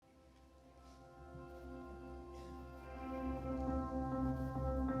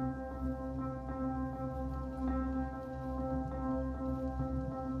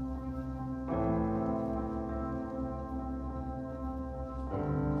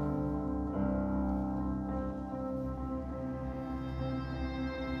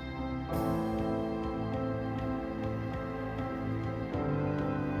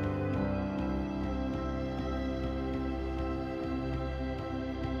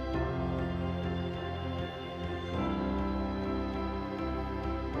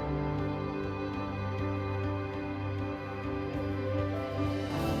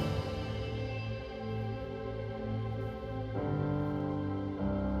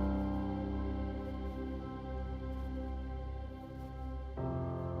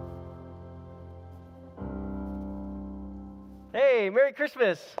Hey, Merry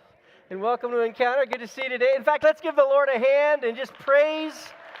Christmas and welcome to Encounter. Good to see you today. In fact, let's give the Lord a hand and just praise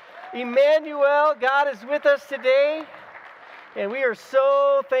Emmanuel. God is with us today, and we are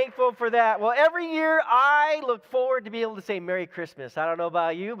so thankful for that. Well, every year I look forward to be able to say Merry Christmas. I don't know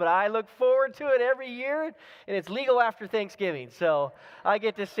about you, but I look forward to it every year, and it's legal after Thanksgiving, so I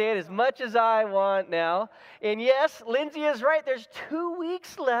get to say it as much as I want now. And yes, Lindsay is right. There's 2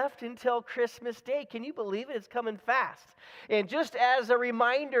 weeks left until Christmas Day. Can you believe it? It's coming fast. And just as a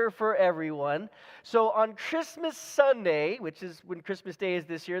reminder for everyone, so on Christmas Sunday, which is when Christmas Day is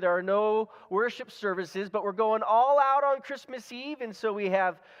this year, there are no worship services, but we're going all out on Christmas Eve, and so we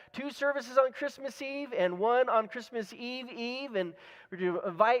have 2 services on Christmas Eve and 1 on Christmas Eve, and we're going to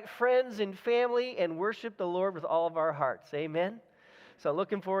invite friends and family and worship the Lord with all of our hearts. Amen? So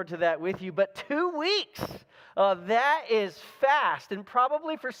looking forward to that with you. But 2 weeks, that is fast. And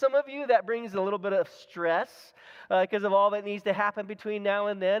probably for some of you, that brings a little bit of stress because of all that needs to happen between now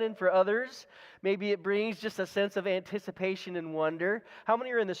and then. And for others, maybe it brings just a sense of anticipation and wonder. How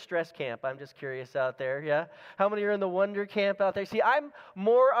many are in the stress camp? I'm just curious out there, yeah? How many are in the wonder camp out there? See, I'm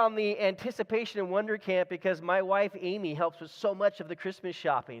more on the anticipation and wonder camp because my wife, Amy, helps with so much of the Christmas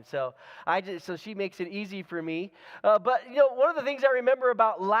shopping. So she makes it easy for me. But, one of the things I remember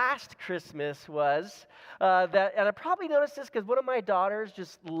about last Christmas was that, and I probably noticed this because one of my daughters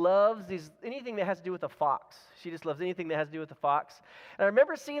just loves anything that has to do with a fox. She just loves anything that has to do with a fox. And I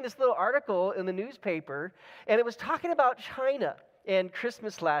remember seeing this little article in the newspaper, and it was talking about China and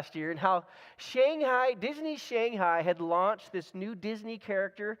Christmas last year and how Disney Shanghai had launched this new Disney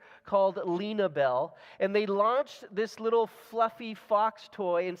character called Lina Bell, and they launched this little fluffy fox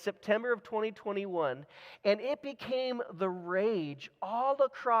toy in September of 2021, and it became the rage all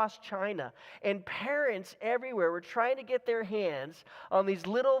across China, and parents everywhere were trying to get their hands on these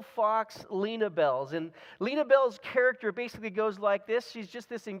little fox Lina Bells, and Lina Bell's character basically goes like this. She's just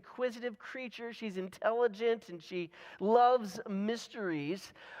this inquisitive creature. She's intelligent, and she loves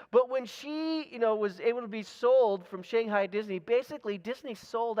mysteries. But when she, was able to be sold from Shanghai Disney, basically Disney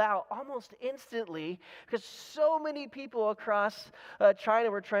sold out almost instantly because so many people across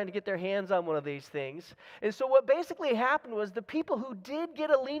China were trying to get their hands on one of these things. And so what basically happened was the people who did get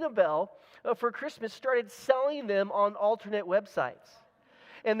a Lina Bell for Christmas started selling them on alternate websites.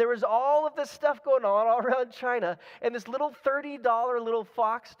 And there was all of this stuff going on all around China. And this little $30 little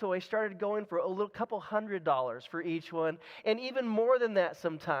fox toy started going for a couple $100 for each one. And even more than that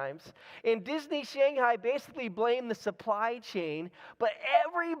sometimes. And Disney Shanghai basically blamed the supply chain. But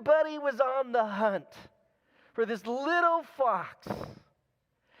everybody was on the hunt for this little fox.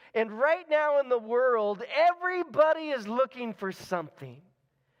 And right now in the world, everybody is looking for something.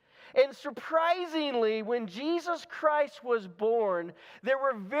 And surprisingly, when Jesus Christ was born, there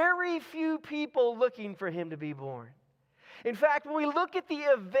were very few people looking for him to be born. In fact, when we look at the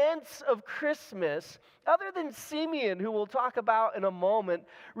events of Christmas, other than Simeon, who we'll talk about in a moment,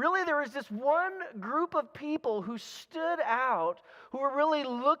 really there was this one group of people who stood out, who were really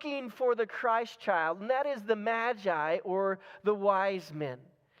looking for the Christ child, and that is the Magi, or the wise men.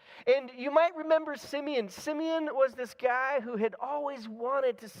 And you might remember Simeon. Simeon was this guy who had always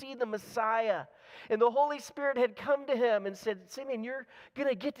wanted to see the Messiah. And the Holy Spirit had come to him and said, Simeon, you're going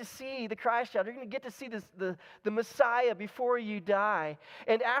to get to see the Christ child. You're going to get to see the Messiah before you die.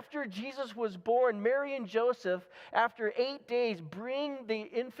 And after Jesus was born, Mary and Joseph, after 8 days, bring the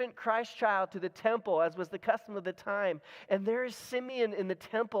infant Christ child to the temple, as was the custom of the time. And there is Simeon in the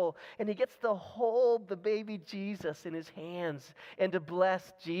temple, and he gets to hold the baby Jesus in his hands and to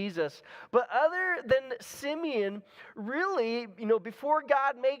bless Jesus. But other than Simeon, really, before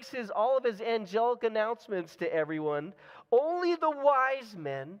God makes all of his angelic announcements to everyone, only the wise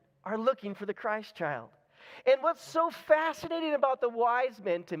men are looking for the Christ child. And what's so fascinating about the wise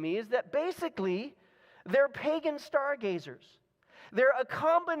men to me is that basically they're pagan stargazers. They're a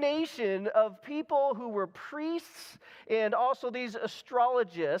combination of people who were priests and also these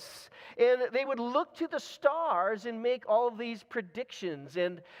astrologists, and they would look to the stars and make all of these predictions,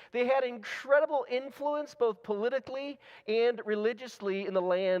 and they had incredible influence both politically and religiously in the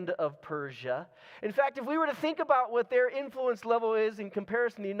land of Persia. In fact, if we were to think about what their influence level is in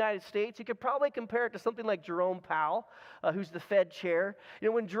comparison to the United States, you could probably compare it to something like Jerome Powell, who's the Fed chair.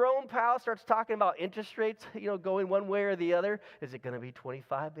 When Jerome Powell starts talking about interest rates, going one way or the other, is it going to be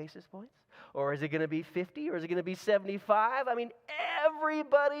 25 basis points? Or is it going to be 50? Or is it going to be 75? I mean,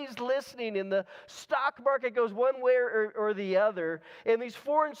 everybody's listening, and the stock market goes one way or the other. And these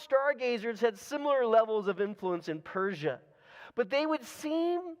foreign stargazers had similar levels of influence in Persia. But they would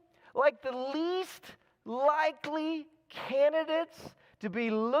seem like the least likely candidates to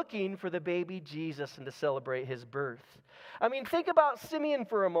be looking for the baby Jesus and to celebrate his birth. I mean, think about Simeon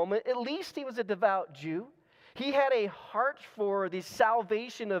for a moment. At least he was a devout Jew. He had a heart for the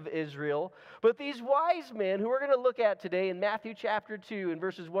salvation of Israel. But these wise men, who we're going to look at today in Matthew chapter 2, in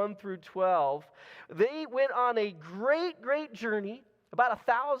verses 1 through 12, they went on a great, great journey, about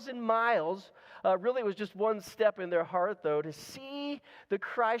 1,000 miles. Really, it was just one step in their heart, though, to see the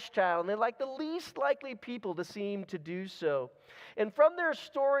Christ child. And they're like the least likely people to seem to do so. And from their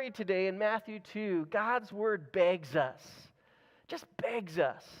story today in Matthew 2, God's word begs us, just begs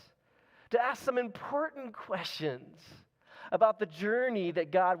us, to ask some important questions about the journey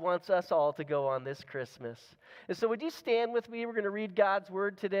that God wants us all to go on this Christmas. And so would you stand with me? We're going to read God's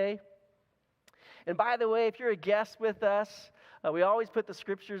word today. And by the way, if you're a guest with us, we always put the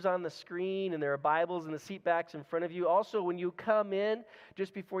scriptures on the screen, and there are Bibles in the seat backs in front of you. Also, when you come in,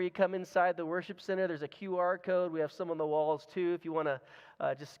 just before you come inside the worship center, there's a QR code. We have some on the walls too if you want to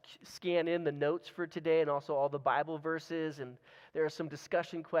just scan in the notes for today and also all the Bible verses. And there are some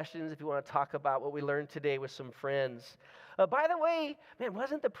discussion questions if you want to talk about what we learned today with some friends. By the way, man,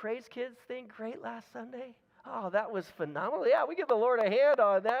 wasn't the Praise Kids thing great last Sunday? Oh, that was phenomenal. Yeah, we give the Lord a hand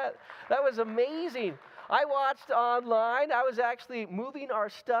on that. That was amazing. I watched online. I was actually moving our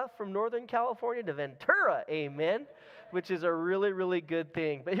stuff from Northern California to Ventura, amen, which is a really, really good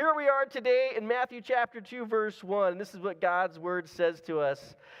thing. But here we are today in Matthew chapter 2, verse 1. This is what God's word says to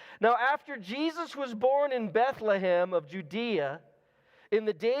us. Now, after Jesus was born in Bethlehem of Judea, in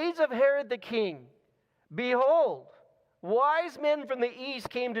the days of Herod the king, behold, wise men from the east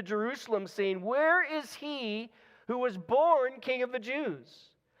came to Jerusalem, saying, "Where is he who was born King of the Jews?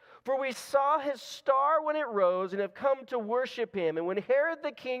 For we saw his star when it rose and have come to worship him." And when Herod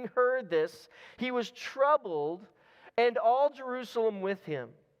the king heard this, he was troubled, and all Jerusalem with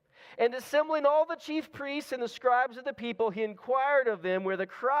him. And assembling all the chief priests and the scribes of the people, he inquired of them where the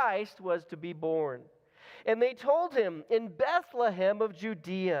Christ was to be born. And they told him, "In Bethlehem of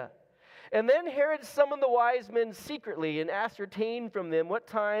Judea." And then Herod summoned the wise men secretly and ascertained from them what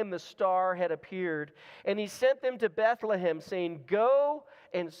time the star had appeared. And he sent them to Bethlehem, saying, "Go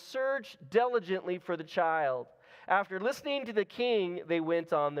and search diligently for the child." After listening to the king, they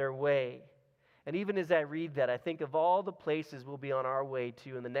went on their way. And even as I read that, I think of all the places we'll be on our way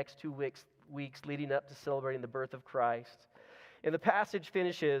to in the next 2 weeks leading up to celebrating the birth of Christ. And the passage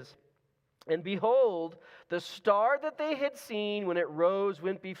finishes, "And behold, the star that they had seen when it rose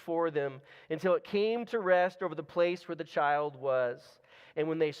went before them until it came to rest over the place where the child was. And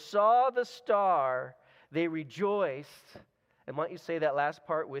when they saw the star, they rejoiced." And why don't you say that last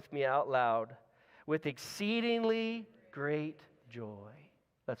part with me out loud? "With exceedingly great joy."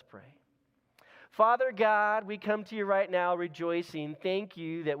 Let's pray. Father God, we come to you right now rejoicing. Thank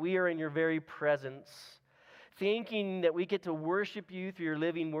you that we are in your very presence. Thanking that we get to worship you through your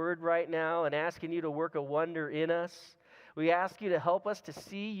living word right now and asking you to work a wonder in us. We ask you to help us to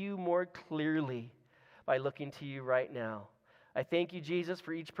see you more clearly by looking to you right now. I thank you, Jesus,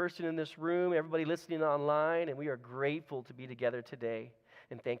 for each person in this room, everybody listening online, and we are grateful to be together today.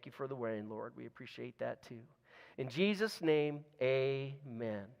 And thank you for the rain, Lord. We appreciate that too. In Jesus' name,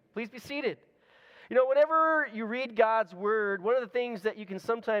 amen. Please be seated. You know, whenever you read God's word, one of the things that you can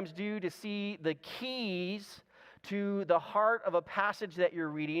sometimes do to see the keys to the heart of a passage that you're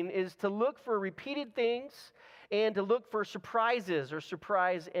reading is to look for repeated things and to look for surprises or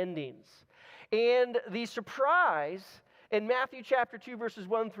surprise endings. And the surprise in Matthew chapter 2, verses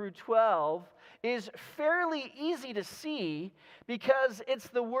 1 through 12 is fairly easy to see because it's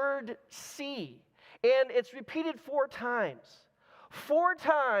the word "see." And it's repeated 4 times. 4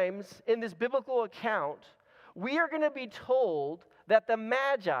 times in this biblical account, we are going to be told that the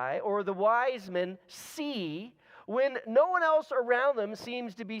Magi, or the wise men, see when no one else around them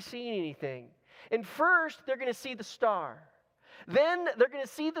seems to be seeing anything. And first, they're going to see the star. Then they're going to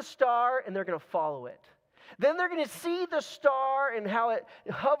see the star and they're going to follow it. Then they're going to see the star and how it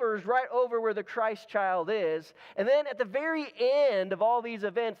hovers right over where the Christ child is. And then at the very end of all these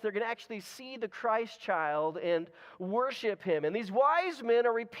events, they're going to actually see the Christ child and worship him. And these wise men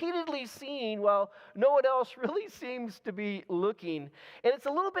are repeatedly seen while no one else really seems to be looking. And it's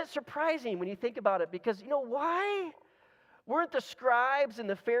a little bit surprising when you think about it because, you know, why weren't the scribes and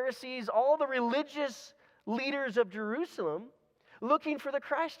the Pharisees, all the religious leaders of Jerusalem, looking for the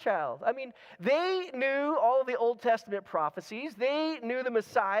Christ child? I mean, they knew all of the Old Testament prophecies. They knew the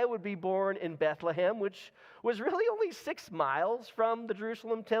Messiah would be born in Bethlehem, which was really only 6 miles from the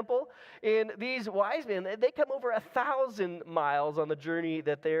Jerusalem temple. And these wise men, they come over 1,000 miles on the journey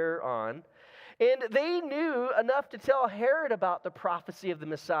that they're on. And they knew enough to tell Herod about the prophecy of the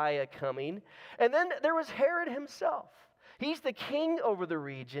Messiah coming. And then there was Herod himself. He's the king over the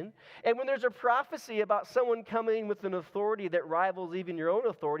region. And when there's a prophecy about someone coming with an authority that rivals even your own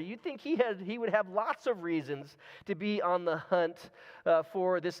authority, you'd think he would have lots of reasons to be on the hunt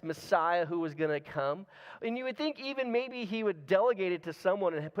for this Messiah who was going to come. And you would think even maybe he would delegate it to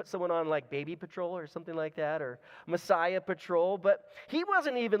someone and put someone on like baby patrol or something like that, or Messiah patrol. But he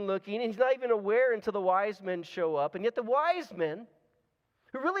wasn't even looking, and he's not even aware until the wise men show up. And yet the wise men,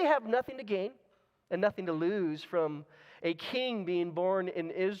 who really have nothing to gain and nothing to lose from a king being born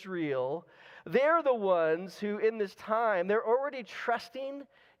in Israel, they're the ones who in this time, they're already trusting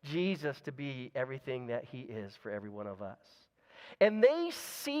Jesus to be everything that he is for every one of us. And they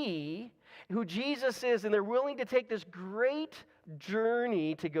see who Jesus is, and they're willing to take this great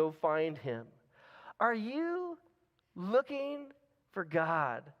journey to go find him. Are you looking for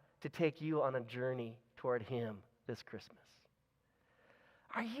God to take you on a journey toward him this Christmas?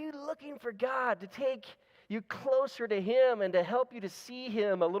 Are you looking for God to take you closer to him and to help you to see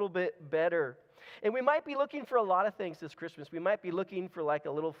him a little bit better? And we might be looking for a lot of things this Christmas. We might be looking for like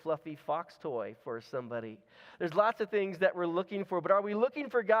a little fluffy fox toy for somebody. There's lots of things that we're looking for, but are we looking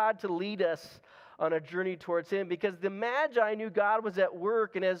for God to lead us on a journey towards him? Because the Magi knew God was at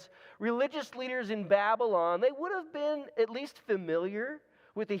work, and as religious leaders in Babylon, they would have been at least familiar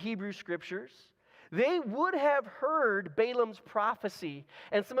with the Hebrew Scriptures. They would have heard Balaam's prophecy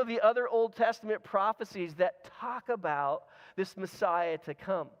and some of the other Old Testament prophecies that talk about this Messiah to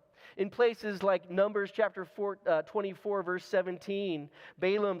come. In places like Numbers chapter 24, verse 17,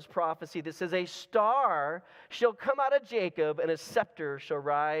 Balaam's prophecy that says, "A star shall come out of Jacob, and a scepter shall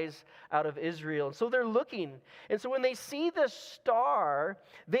rise out of Israel." And so they're looking. And so when they see the star,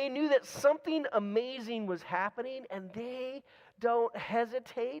 they knew that something amazing was happening, and they don't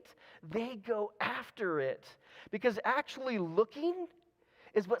hesitate. They go after it. Because actually looking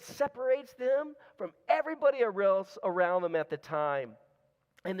is what separates them from everybody else around them at the time.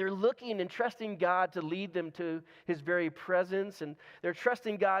 And they're looking and trusting God to lead them to his very presence. And they're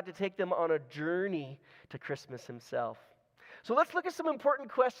trusting God to take them on a journey to Christmas himself. So let's look at some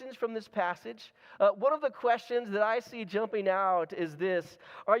important questions from this passage. One of the questions that I see jumping out is this: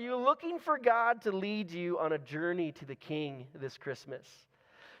 are you looking for God to lead you on a journey to the King this Christmas?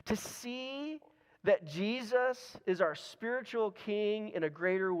 To see that Jesus is our spiritual King in a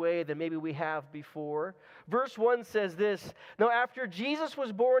greater way than maybe we have before. Verse 1 says this: "Now after Jesus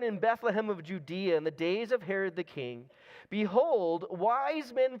was born in Bethlehem of Judea in the days of Herod the king, behold,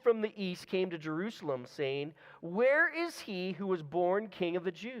 wise men from the east came to Jerusalem, saying, 'Where is he who was born King of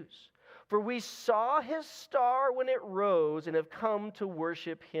the Jews? For we saw his star when it rose and have come to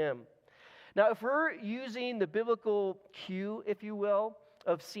worship him.'" Now, if we're using the biblical cue, if you will,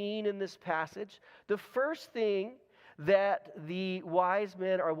 of seeing in this passage, the first thing that the wise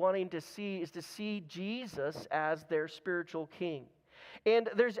men are wanting to see is to see Jesus as their spiritual king. And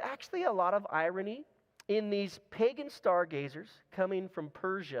there's actually a lot of irony in these pagan stargazers coming from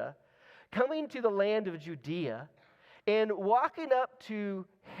Persia, coming to the land of Judea, and walking up to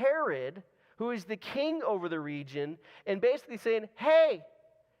Herod, who is the king over the region, and basically saying, "Hey,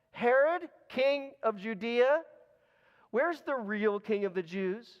 Herod, king of Judea, where's the real king of the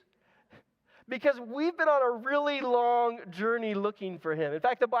Jews? Because we've been on a really long journey looking for him." In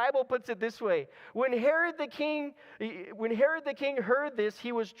fact, the Bible puts it this way: when Herod the king heard this,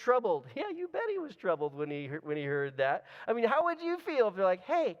 he was troubled. Yeah, you bet he was troubled when he heard that. I mean, how would you feel if you're like,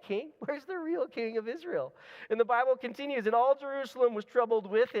 "Hey, king, where's the real king of Israel?" And the Bible continues, "And all Jerusalem was troubled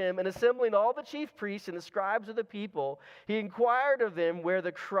with him, and assembling all the chief priests and the scribes of the people, he inquired of them where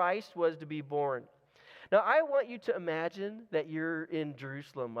the Christ was to be born." Now, I want you to imagine that you're in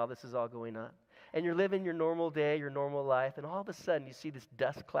Jerusalem while this is all going on. And you're living your normal day, your normal life, and all of a sudden you see this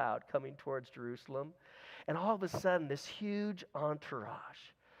dust cloud coming towards Jerusalem. And all of a sudden this huge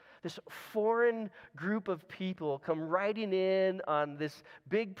entourage, this foreign group of people come riding in on this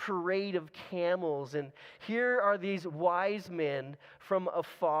big parade of camels. And here are these wise men from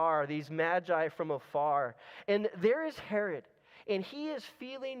afar, these magi from afar. And there is Herod. And he is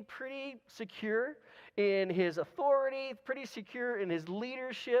feeling pretty secure in his authority, pretty secure in his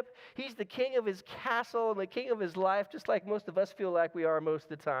leadership. He's the king of his castle and the king of his life, just like most of us feel like we are most of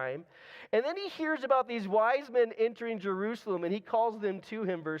the time. And then he hears about these wise men entering Jerusalem, and he calls them to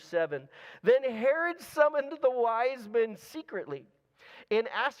him, verse 7. "Then Herod summoned the wise men secretly and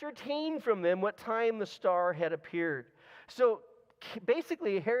ascertained from them what time the star had appeared." So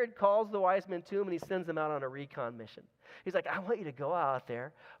basically, Herod calls the wise men to him, and he sends them out on a recon mission. He's like, "I want you to go out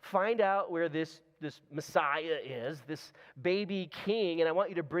there, find out where this Messiah is, this baby king, and I want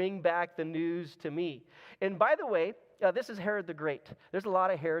you to bring back the news to me." And by the way, This is Herod the Great. There's a lot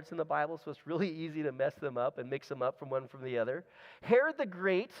of Herods in the Bible, so it's really easy to mess them up and mix them up from one from the other. Herod the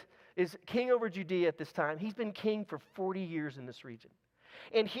Great is king over Judea at this time. He's been king for 40 years in this region.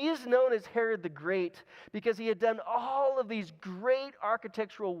 And he is known as Herod the Great because he had done all of these great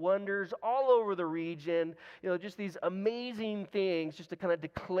architectural wonders all over the region, just these amazing things just to kind of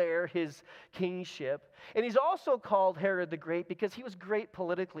declare his kingship. And he's also called Herod the Great because he was great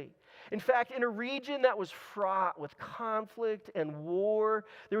politically. In fact, in a region that was fraught with conflict and war,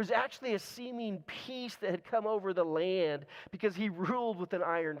 there was actually a seeming peace that had come over the land because he ruled with an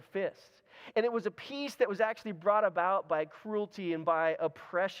iron fist. And it was a peace that was actually brought about by cruelty and by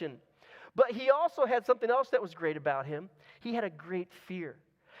oppression. But he also had something else that was great about him. He had a great fear.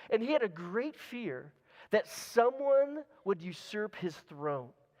 And he had a great fear that someone would usurp his throne.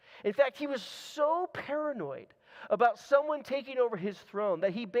 In fact, he was so paranoid about someone taking over his throne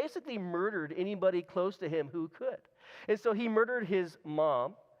that he basically murdered anybody close to him who could. And so he murdered his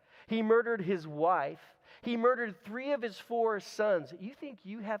mom. He murdered his wife. He murdered 3 of his 4 sons. You think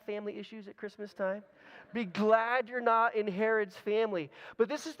you have family issues at Christmas time? Be glad you're not in Herod's family. But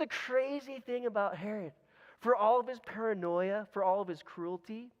this is the crazy thing about Herod. For all of his paranoia, for all of his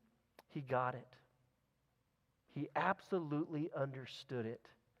cruelty, he got it. He absolutely understood it.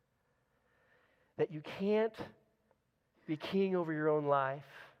 That you can't be king over your own life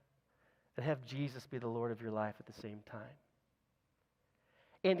and have Jesus be the Lord of your life at the same time.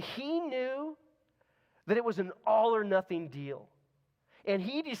 And he knew that it was an all or nothing deal. And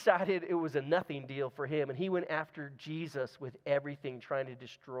he decided it was a nothing deal for him. And he went after Jesus with everything, trying to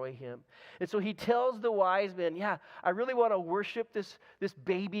destroy him. And so he tells the wise men, I really want to worship this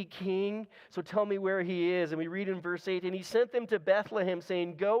baby king. So tell me where he is. And we read in verse 8, and he sent them to Bethlehem,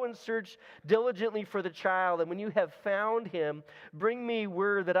 saying, go and search diligently for the child. And when you have found him, bring me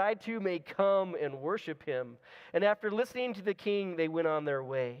word that I too may come and worship him. And after listening to the king, they went on their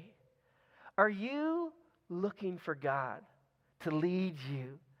way. Are you looking for God to lead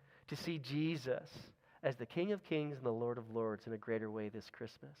you to see Jesus as the King of Kings and the Lord of Lords in a greater way this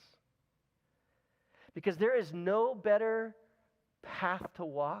Christmas? Because there is no better path to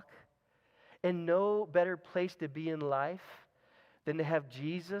walk and no better place to be in life than to have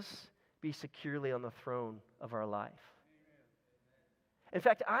Jesus be securely on the throne of our life. In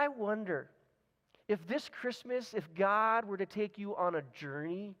fact, I wonder if this Christmas, if God were to take you on a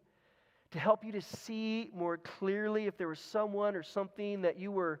journey to help you to see more clearly if there was someone or something that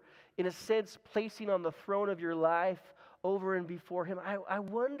you were, in a sense, placing on the throne of your life over and before him, I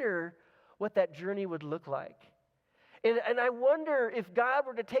wonder what that journey would look like. And I wonder if God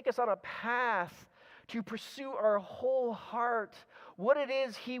were to take us on a path to pursue our whole heart, what it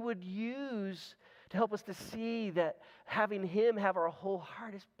is he would use to help us to see that having him have our whole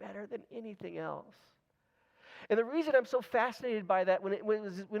heart is better than anything else. And the reason I'm so fascinated by that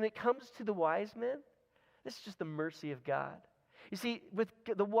when it comes to the wise men, this is just the mercy of God. You see, with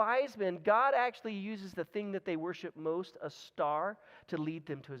the wise men, God actually uses the thing that they worship most, a star, to lead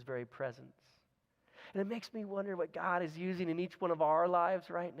them to his very presence. And it makes me wonder what God is using in each one of our lives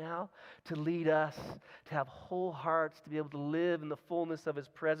right now to lead us, to have whole hearts, to be able to live in the fullness of his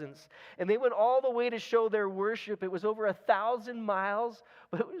presence. And they went all the way to show their worship. It was over 1,000 miles,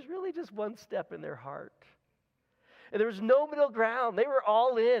 but it was really just one step in their heart. And there was no middle ground. They were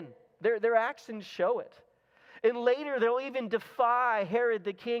all in. Their actions show it. And later, they'll even defy Herod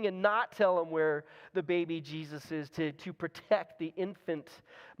the king and not tell him where the baby Jesus is to protect the infant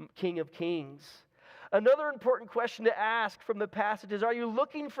King of Kings. Another important question to ask from the passage is, are you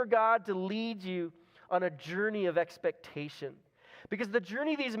looking for God to lead you on a journey of expectation? Because the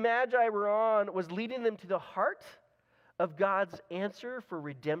journey these magi were on was leading them to the heart of God's answer for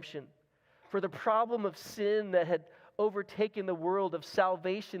redemption, for the problem of sin that had overtaken the world, of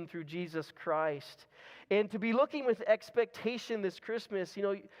salvation through Jesus Christ. And to be looking with expectation this Christmas,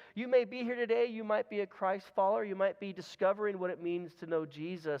 you may be here today, you might be a Christ follower, you might be discovering what it means to know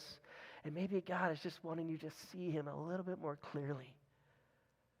Jesus. And maybe God is just wanting you to see him a little bit more clearly.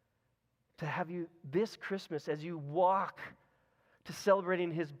 To have you this Christmas, as you walk to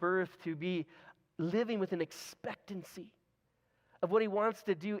celebrating his birth, to be living with an expectancy of what he wants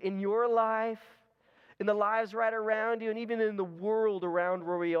to do in your life, in the lives right around you, and even in the world around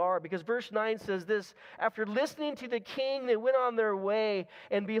where we are. Because verse 9 says this, after listening to the king, they went on their way,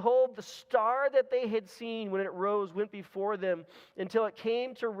 and behold, the star that they had seen when it rose went before them until it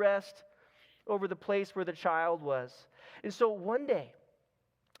came to rest over the place where the child was. And so one day,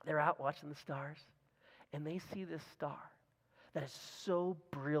 they're out watching the stars, and they see this star that is so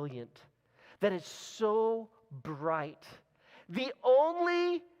brilliant, that is so bright. The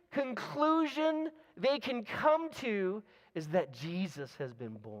only conclusion they can come to is that Jesus has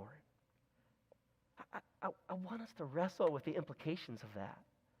been born. I want us to wrestle with the implications of that.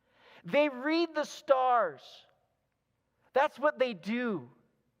 They read the stars. That's what they do.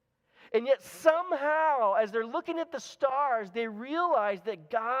 And yet somehow, as they're looking at the stars, they realize that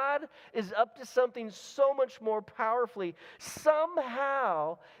God is up to something so much more powerfully.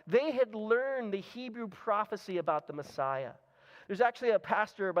 Somehow, they had learned the Hebrew prophecy about the Messiah. There's actually a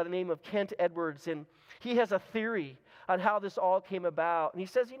pastor by the name of Kent Edwards, and he has a theory on how this all came about. And he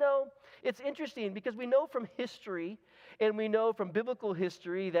says, it's interesting because we know from history and we know from biblical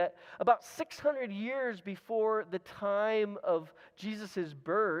history that about 600 years before the time of Jesus'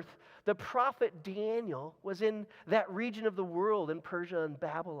 birth, the prophet Daniel was in that region of the world in Persia and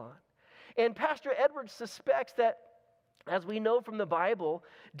Babylon. And Pastor Edwards suspects that, as we know from the Bible,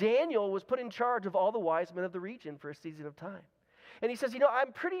 Daniel was put in charge of all the wise men of the region for a season of time. And he says,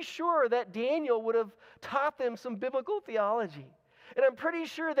 I'm pretty sure that Daniel would have taught them some biblical theology. And I'm pretty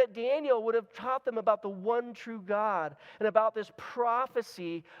sure that Daniel would have taught them about the one true God and about this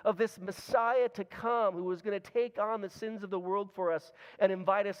prophecy of this Messiah to come who was going to take on the sins of the world for us and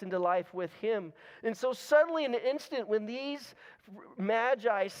invite us into life with him. And so suddenly in an instant when these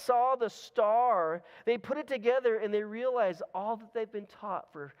magi saw the star, they put it together and they realized all that they've been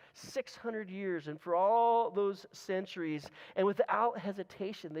taught for 600 years and for all those centuries. And without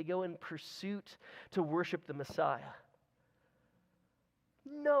hesitation, they go in pursuit to worship the Messiah.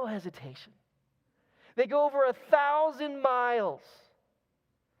 No hesitation. They go over 1,000 miles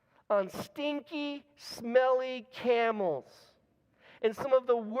on stinky, smelly camels in some of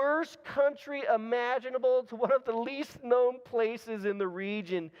the worst country imaginable to one of the least known places in the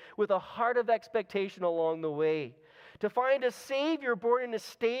region with a heart of expectation along the way to find a Savior born in a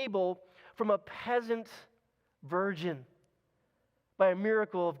stable from a peasant virgin by a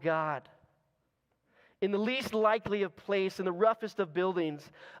miracle of God. In the least likely of place, in the roughest of buildings,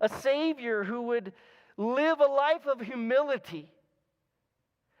 a Savior who would live a life of humility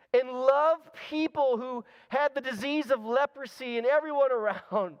and love people who had the disease of leprosy and everyone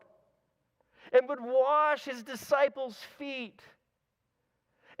around, and would wash his disciples' feet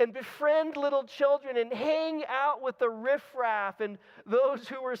and befriend little children and hang out with the riffraff and those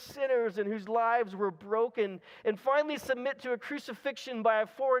who were sinners and whose lives were broken, and finally submit to a crucifixion by a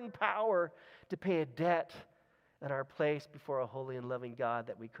foreign power to pay a debt in our place before a holy and loving God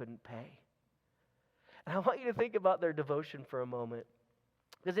that we couldn't pay. And I want you to think about their devotion for a moment.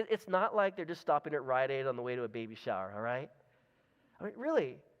 Because it's not like they're just stopping at Rite Aid on the way to a baby shower, all right? I mean,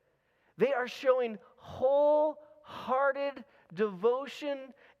 really. They are showing wholehearted devotion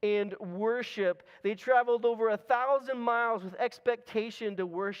and worship. They traveled over 1,000 miles with expectation to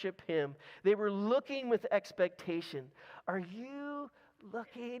worship him. They were looking with expectation. Are you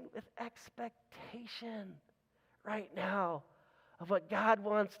looking with expectation right now of what God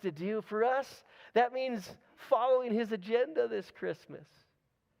wants to do for us? That means following his agenda this Christmas.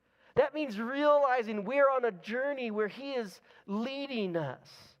 That means realizing we're on a journey where he is leading us.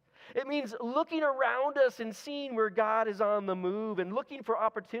 It means looking around us and seeing where God is on the move and looking for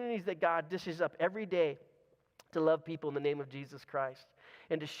opportunities that God dishes up every day to love people in the name of Jesus Christ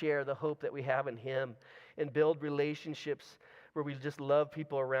and to share the hope that we have in him and build relationships where we just love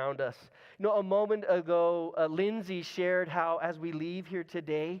people around us. A moment ago, Lindsay shared how as we leave here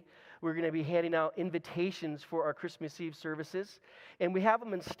today, we're going to be handing out invitations for our Christmas Eve services. And we have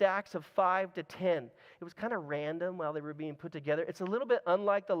them in stacks of 5 to 10. It was kind of random while they were being put together. It's a little bit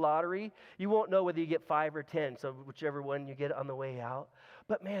unlike the lottery. You won't know whether you get 5 or 10, so whichever one you get on the way out.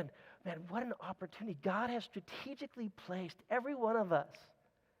 But man, what an opportunity. God has strategically placed every one of us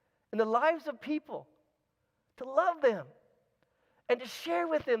in the lives of people to love them and to share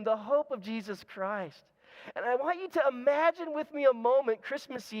with them the hope of Jesus Christ. And I want you to imagine with me a moment,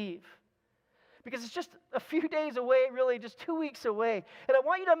 Christmas Eve, because it's just a few days away, really, just 2 weeks away. And I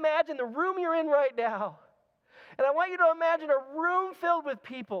want you to imagine the room you're in right now. And I want you to imagine a room filled with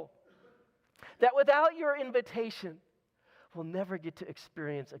people that without your invitation will never get to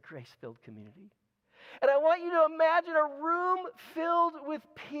experience a grace-filled community. And I want you to imagine a room filled with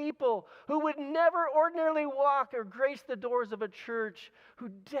people who would never ordinarily walk or grace the doors of a church, who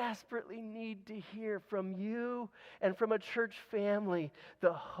desperately need to hear from you and from a church family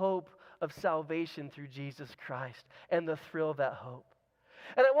the hope of salvation through Jesus Christ and the thrill of that hope.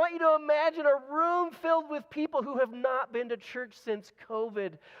 And I want you to imagine a room filled with people who have not been to church since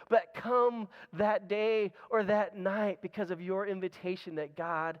COVID, but come that day or that night because of your invitation that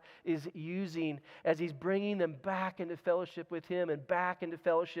God is using as He's bringing them back into fellowship with Him and back into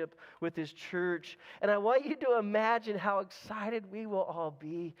fellowship with His church. And I want you to imagine how excited we will all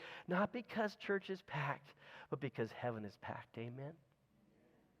be, not because church is packed, but because heaven is packed. Amen?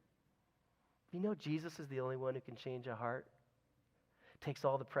 You know Jesus is the only one who can change a heart. Takes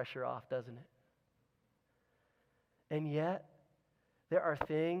all the pressure off, doesn't it? And yet, there are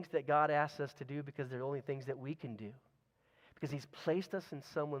things that God asks us to do because they're only things that we can do. Because He's placed us in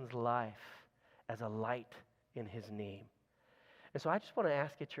someone's life as a light in His name. And so I just want to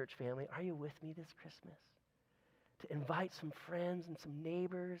ask you, church family, are you with me this Christmas? To invite some friends and some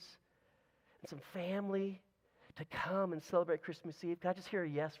neighbors and some family to come and celebrate Christmas Eve. Can I just hear a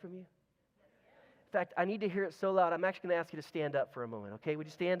yes from you? In fact, I need to hear it so loud, I'm actually going to ask you to stand up for a moment, okay? Would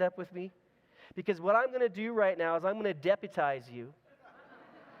you stand up with me? Because what I'm going to do right now is I'm going to deputize you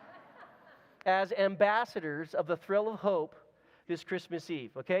as ambassadors of the thrill of hope this Christmas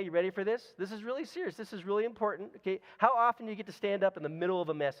Eve, okay? You ready for this? This is really serious. This is really important, okay? How often do you get to stand up in the middle of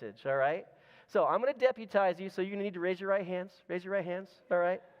a message, all right? So I'm going to deputize you, so you're going to need to raise your right hands. Raise your right hands, all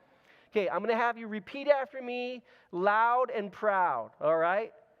right? Okay, I'm going to have you repeat after me loud and proud, all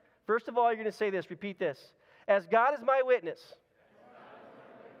right? First of all, you're going to say this. Repeat this. As God is my witness,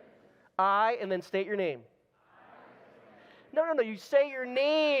 I, and then state your name. No, you say your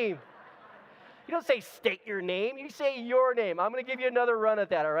name. You don't say state your name. You say your name. I'm going to give you another run at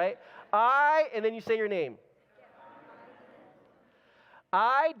that, all right? I, and then you say your name.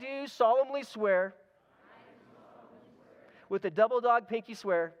 I do solemnly swear with a double dog pinky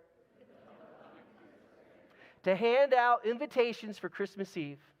swear to hand out invitations for Christmas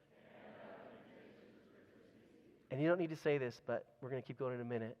Eve. And you don't need to say this, but we're going to keep going in a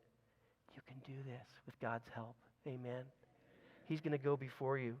minute. You can do this with God's help. Amen. He's going to go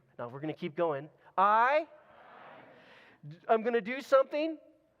before you. Now, we're going to keep going. I'm going to do something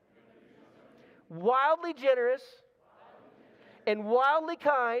wildly generous and wildly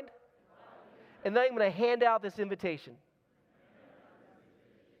kind, and then I'm going to hand out this invitation.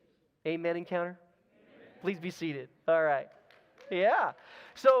 Amen, Encounter? Please be seated. All right. Yeah.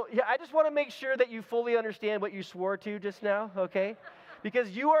 So I just want to make sure that you fully understand what you swore to just now, okay?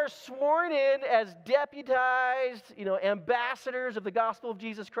 Because you are sworn in as deputized, ambassadors of the gospel of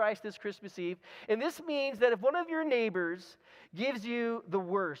Jesus Christ this Christmas Eve. And this means that if one of your neighbors gives you the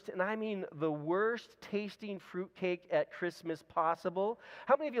worst, and I mean the worst tasting fruitcake at Christmas possible.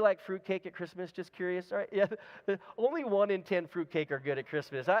 How many of you like fruitcake at Christmas? Just curious. All right. Yeah. Only 1 in 10 fruitcake are good at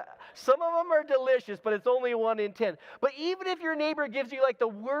Christmas. Some of them are delicious, but it's only 1 in 10. But even if your neighbor gives you like the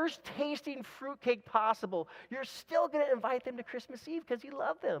worst tasting fruitcake possible, you're still going to invite them to Christmas Eve because you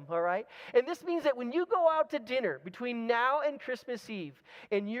love them, all right? And this means that when you go out to dinner between now and Christmas Eve,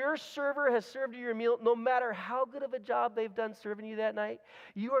 and your server has served you your meal, no matter how good of a job they've done serving you that night,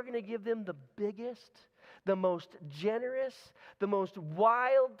 you are going to give them the biggest, the most generous, the most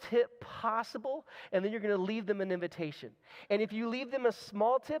wild tip possible, and then you're going to leave them an invitation. And if you leave them a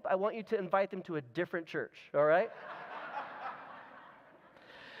small tip, I want you to invite them to a different church, all right?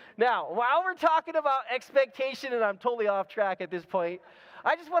 Now, while we're talking about expectation, and I'm totally off track at this point,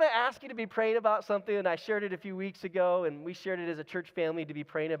 I just want to ask you to be praying about something, and I shared it a few weeks ago, and we shared it as a church family to be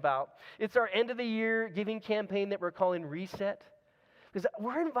praying about. It's our end of the year giving campaign that we're calling Reset. Because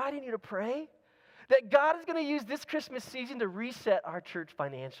we're inviting you to pray that God is going to use this Christmas season to reset our church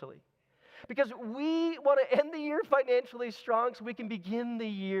financially. Because we want to end the year financially strong so we can begin the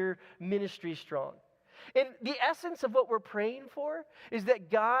year ministry strong. And the essence of what we're praying for is that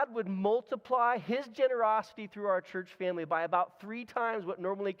God would multiply His generosity through our church family by about 3 times what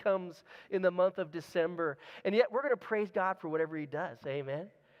normally comes in the month of December. And yet we're going to praise God for whatever He does. Amen?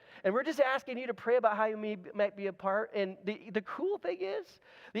 And we're just asking you to pray about how you might be a part. And the cool thing is,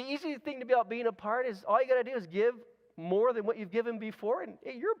 the easy thing about being a part is all you got to do is give more than what you've given before, and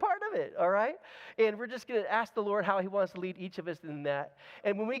hey, you're a part of it, all right? And we're just going to ask the Lord how He wants to lead each of us in that.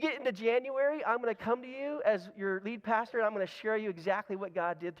 And when we get into January, I'm going to come to you as your lead pastor, and I'm going to share you exactly what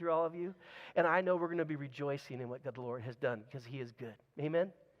God did through all of you. And I know we're going to be rejoicing in what the Lord has done because He is good.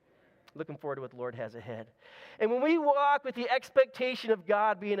 Amen? Looking forward to what the Lord has ahead. And when we walk with the expectation of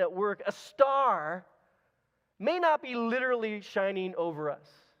God being at work, a star may not be literally shining over us.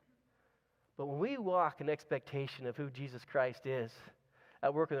 But when we walk in expectation of who Jesus Christ is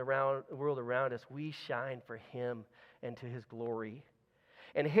at work in the world around us, we shine for Him and to His glory.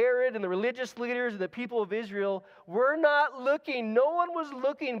 And Herod and the religious leaders and the people of Israel were not looking. No one was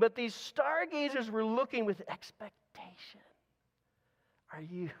looking, but these stargazers were looking with expectation. Are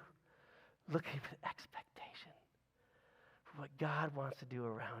you looking with expectation for what God wants to do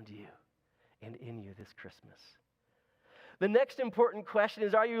around you and in you this Christmas? The next important question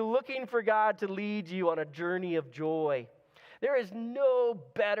is, are you looking for God to lead you on a journey of joy? There is no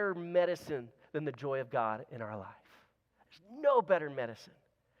better medicine than the joy of God in our life. There's no better medicine.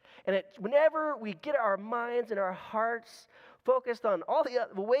 And whenever we get our minds and our hearts focused on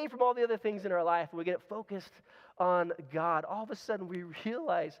away from all the other things in our life, we get focused on God, all of a sudden we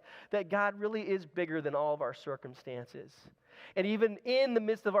realize that God really is bigger than all of our circumstances. And even in the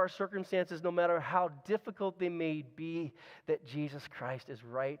midst of our circumstances, no matter how difficult they may be, that Jesus Christ is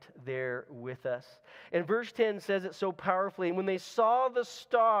right there with us. And verse 10 says it so powerfully. And when they saw the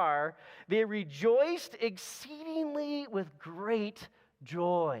star, they rejoiced exceedingly with great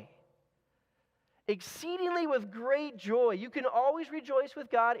joy. Exceedingly with great joy. You can always rejoice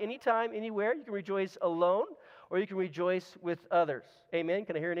with God anytime, anywhere. You can rejoice alone or you can rejoice with others. Amen?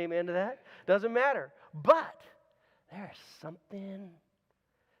 Can I hear an amen to that? Doesn't matter. But there's something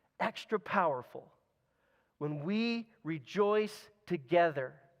extra powerful when we rejoice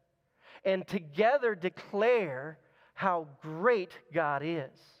together and together declare how great God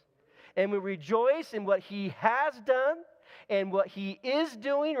is. And we rejoice in what He has done and what He is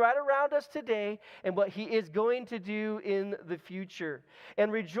doing right around us today and what He is going to do in the future. And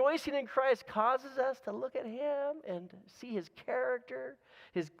rejoicing in Christ causes us to look at Him and see His character,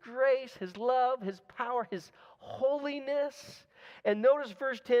 His grace, His love, His power, His holiness. And notice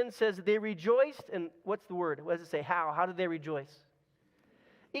verse 10 says they rejoiced, and what's the word? What does it say? How? How did they rejoice?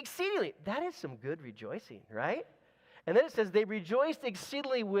 Exceedingly. That is some good rejoicing, right? And then it says they rejoiced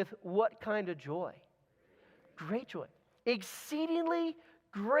exceedingly with what kind of joy? Great joy. Exceedingly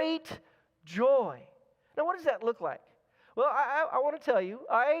great joy. Now, what does that look like? Well, I want to tell you,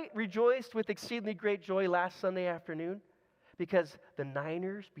 I rejoiced with exceedingly great joy last Sunday afternoon because the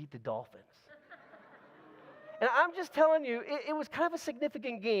Niners beat the Dolphins. And I'm just telling you, it was kind of a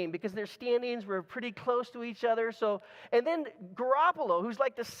significant game because their standings were pretty close to each other. And then Garoppolo, who's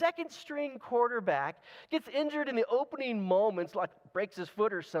like the second string quarterback, gets injured in the opening moments, like breaks his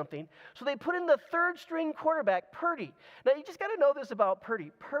foot or something. So they put in the third string quarterback, Purdy. Now you just got to know this about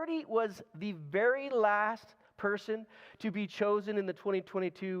Purdy. Purdy was the very last person to be chosen in the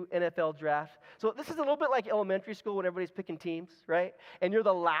 2022 NFL draft. So this is a little bit like elementary school when everybody's picking teams, right? And you're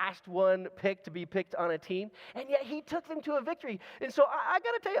the last one picked to be picked on a team. And yet he took them to a victory. And so I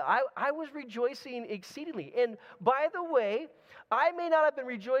got to tell you, I was rejoicing exceedingly. And by the way, I may not have been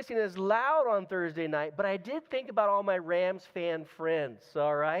rejoicing as loud on Thursday night, but I did think about all my Rams fan friends,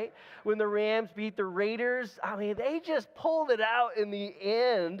 all right? When the Rams beat the Raiders, I mean, they just pulled it out in the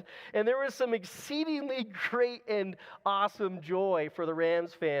end. And there was some exceedingly great and awesome joy for the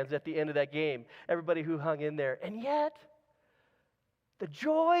Rams fans at the end of that game. Everybody who hung in there. And yet, the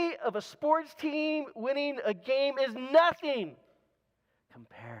joy of a sports team winning a game is nothing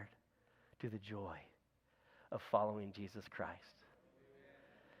compared to the joy of following Jesus Christ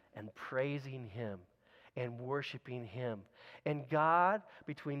and praising Him and worshiping Him. And God,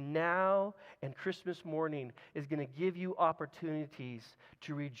 between now and Christmas morning, is going to give you opportunities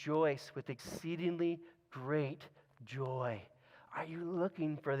to rejoice with exceedingly great joy. Are you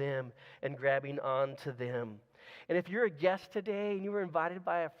looking for them and grabbing onto them? And if you're a guest today and you were invited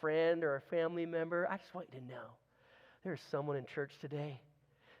by a friend or a family member, I just want you to know there's someone in church today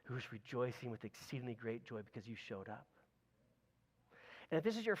who is rejoicing with exceedingly great joy because you showed up. And if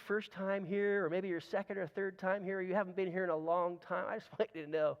this is your first time here, or maybe your second or third time here, or you haven't been here in a long time, I just want you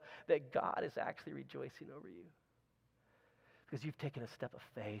to know that God is actually rejoicing over you because you've taken a step of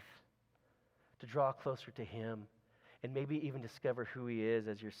faith to draw closer to Him and maybe even discover who He is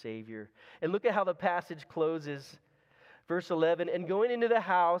as your Savior. And look at how the passage closes. Verse 11, and going into the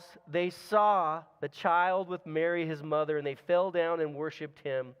house, they saw the child with Mary, His mother, and they fell down and worshipped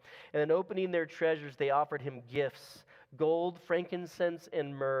Him. And then opening their treasures, they offered Him gifts, gold, frankincense,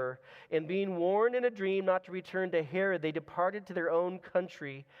 and myrrh. And being warned in a dream not to return to Herod, they departed to their own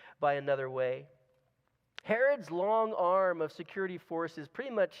country by another way. Herod's long arm of security forces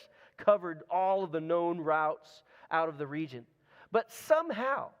pretty much covered all of the known routes out of the region. But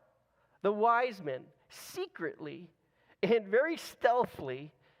somehow, the wise men secretly and very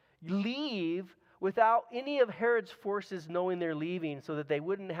stealthily leave without any of Herod's forces knowing they're leaving so that they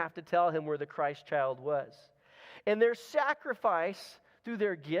wouldn't have to tell him where the Christ child was. And their sacrifice through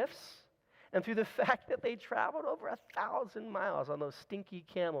their gifts and through the fact that they traveled over 1,000 miles on those stinky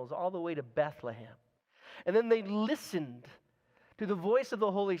camels all the way to Bethlehem. And then they listened to the voice of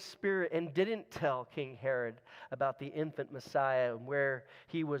the Holy Spirit and didn't tell King Herod about the infant Messiah and where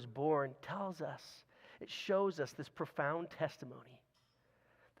he was born, tells us, it shows us this profound testimony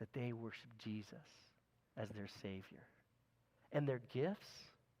that they worship Jesus as their Savior. And their gifts,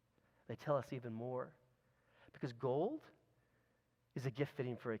 they tell us even more. Because gold is a gift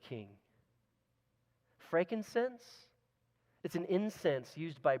fitting for a king. Frankincense, it's an incense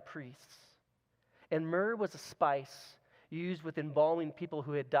used by priests. And myrrh was a spice used with embalming people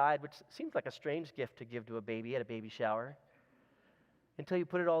who had died, which seems like a strange gift to give to a baby at a baby shower. Until you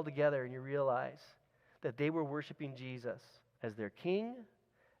put it all together and you realize that they were worshiping Jesus as their king,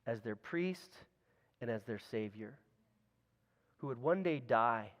 as their priest, and as their Savior, who would one day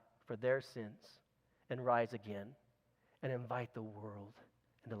die for their sins and rise again and invite the world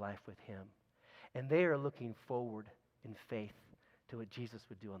into life with him. And they are looking forward in faith to what Jesus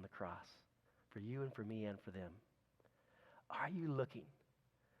would do on the cross for you and for me and for them. Are you looking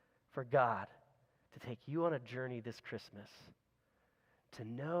for God to take you on a journey this Christmas to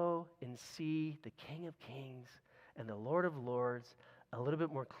know and see the King of Kings and the Lord of Lords a little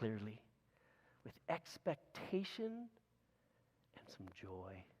bit more clearly, with expectation and some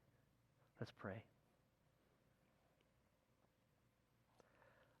joy? Let's pray.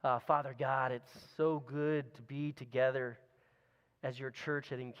 Father God, it's so good to be together as your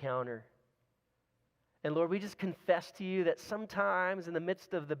church at Encounter. And Lord, we just confess to you that sometimes in the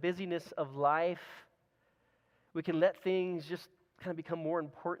midst of the busyness of life, we can let things just kind of become more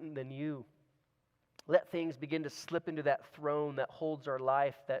important than you. Let things begin to slip into that throne that holds our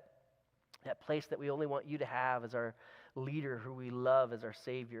life, that place that we only want you to have as our leader, who we love as our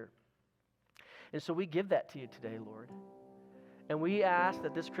Savior. And so we give that to you today, Lord. And we ask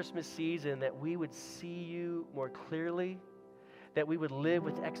that this Christmas season that we would see you more clearly, that we would live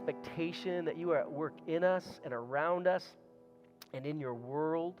with expectation that you are at work in us and around us and in your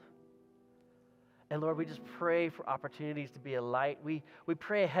world. And Lord, we just pray for opportunities to be a light. We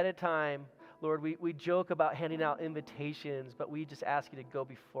pray ahead of time. Lord, we joke about handing out invitations, but we just ask you to go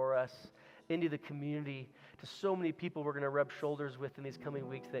before us into the community to so many people we're going to rub shoulders with in these coming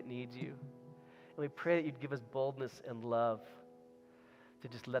weeks that need you. And we pray that you'd give us boldness and love to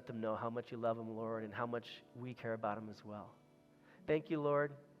just let them know how much you love them, Lord, and how much we care about them as well. Thank you,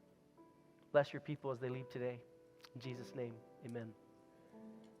 Lord. Bless your people as they leave today. In Jesus' name, amen.